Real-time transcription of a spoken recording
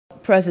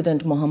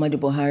President Muhammadu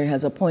Buhari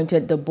has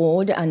appointed the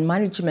board and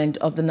management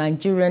of the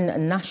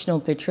Nigerian National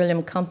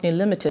Petroleum Company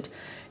Limited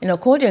in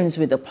accordance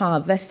with the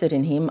power vested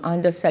in him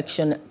under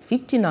Section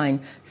 59,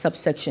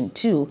 subsection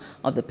 2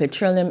 of the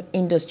Petroleum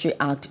Industry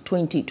Act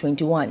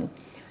 2021.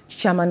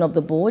 Chairman of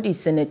the board is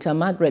Senator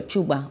Margaret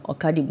Chuba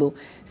Okadigbo,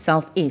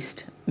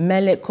 Southeast,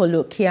 Mele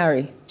Kolo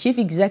Kiari, Chief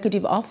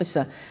Executive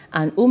Officer,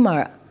 and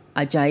Umar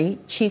Ajayi,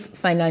 Chief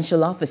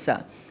Financial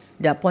Officer.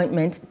 The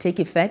appointments take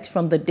effect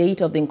from the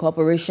date of the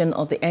incorporation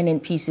of the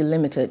N.N.P.C.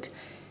 Limited.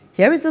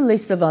 Here is a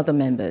list of other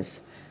members.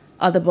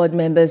 Other board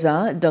members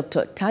are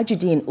Dr.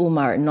 Tajuddin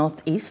Umar,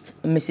 Northeast,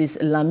 Mrs.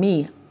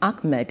 Lami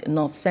Ahmed,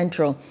 North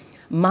Central,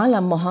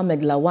 Malam Mohammed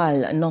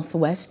Lawal,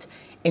 Northwest,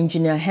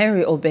 Engineer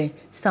Henry Obe,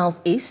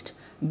 Southeast,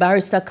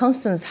 Barrister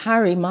Constance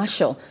Harry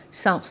Marshall,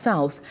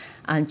 South-South,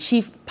 and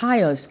Chief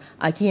Pius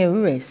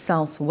Akinyerure,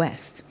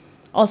 Southwest.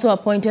 Also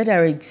appointed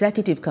are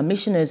Executive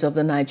Commissioners of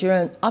the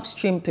Nigerian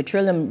Upstream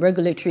Petroleum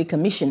Regulatory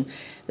Commission.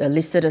 They are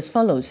listed as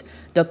follows: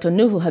 Dr.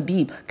 Nuhu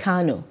Habib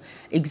Kano,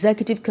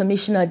 Executive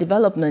Commissioner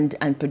Development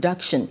and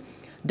Production;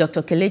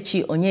 Dr.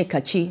 Kelechi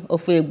Onyekachi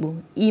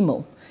Ofuegbu,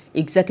 Imo,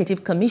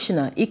 Executive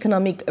Commissioner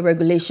Economic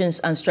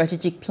Regulations and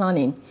Strategic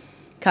Planning;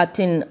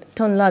 Captain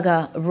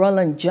Tonlaga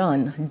Roland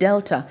John,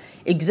 Delta,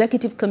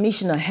 Executive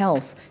Commissioner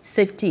Health,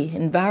 Safety,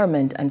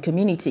 Environment and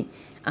Community;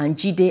 and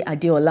Jide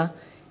Adeola,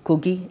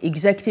 Kogi,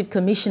 Executive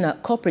Commissioner,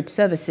 Corporate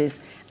Services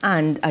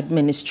and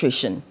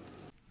Administration.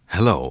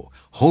 Hello,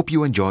 hope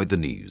you enjoyed the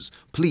news.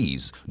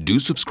 Please do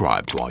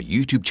subscribe to our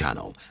YouTube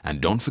channel and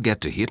don't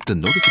forget to hit the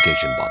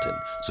notification button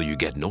so you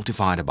get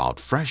notified about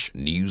fresh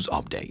news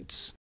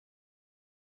updates.